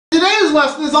Today's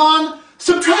lesson is on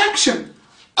subtraction.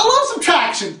 I love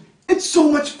subtraction. It's so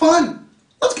much fun.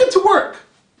 Let's get to work.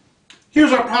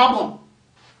 Here's our problem.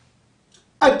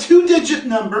 A two-digit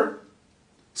number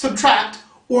subtract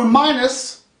or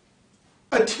minus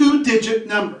a two-digit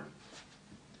number.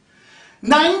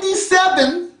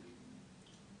 97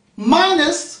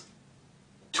 minus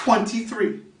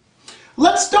 23.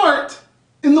 Let's start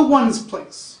in the ones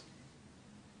place.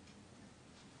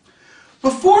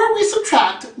 Before we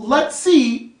subtract, let's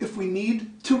see if we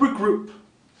need to regroup.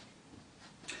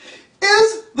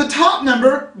 Is the top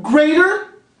number greater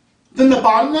than the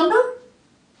bottom number?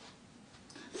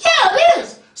 Yeah, it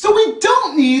is. So we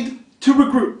don't need to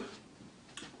regroup.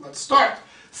 Let's start.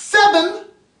 7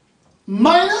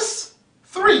 minus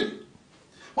 3.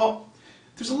 Well,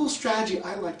 there's a little strategy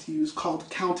I like to use called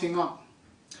counting on.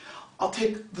 I'll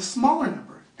take the smaller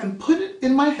number and put it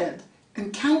in my head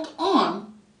and count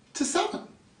on to 7.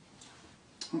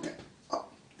 Okay, oh,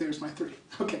 there's my 3.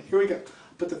 Okay, here we go.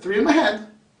 Put the 3 in my head.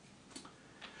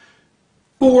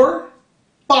 4,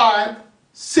 5,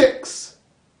 6,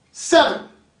 7.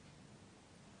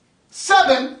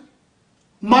 7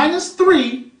 minus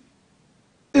 3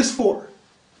 is 4.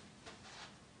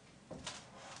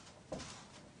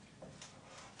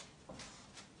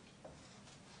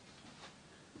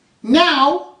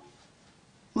 Now,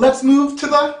 let's move to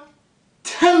the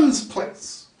tens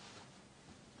place.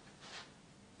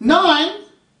 9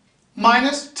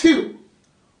 minus 2.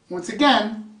 Once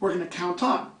again, we're going to count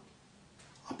on.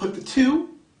 I'll put the 2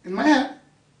 in my head.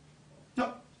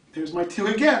 No, there's my 2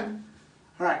 again.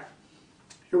 All right,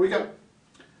 here we go.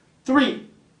 3,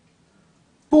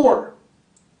 4,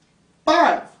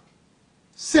 5,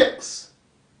 6,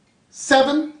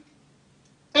 7,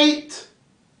 8,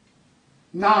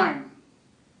 9.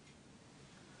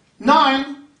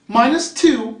 9 minus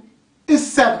 2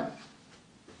 is 7.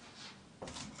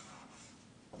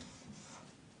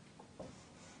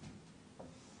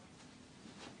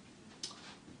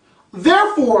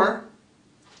 Therefore,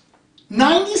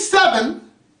 97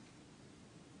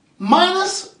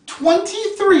 minus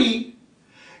 23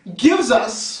 gives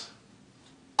us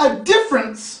a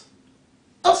difference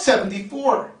of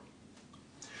 74.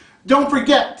 Don't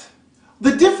forget,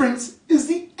 the difference is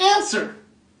the answer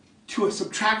to a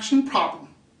subtraction problem.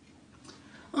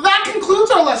 That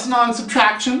concludes our lesson on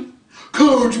subtraction.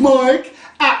 Coach Mike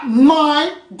at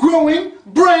My Growing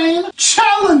Brain.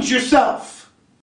 Challenge yourself!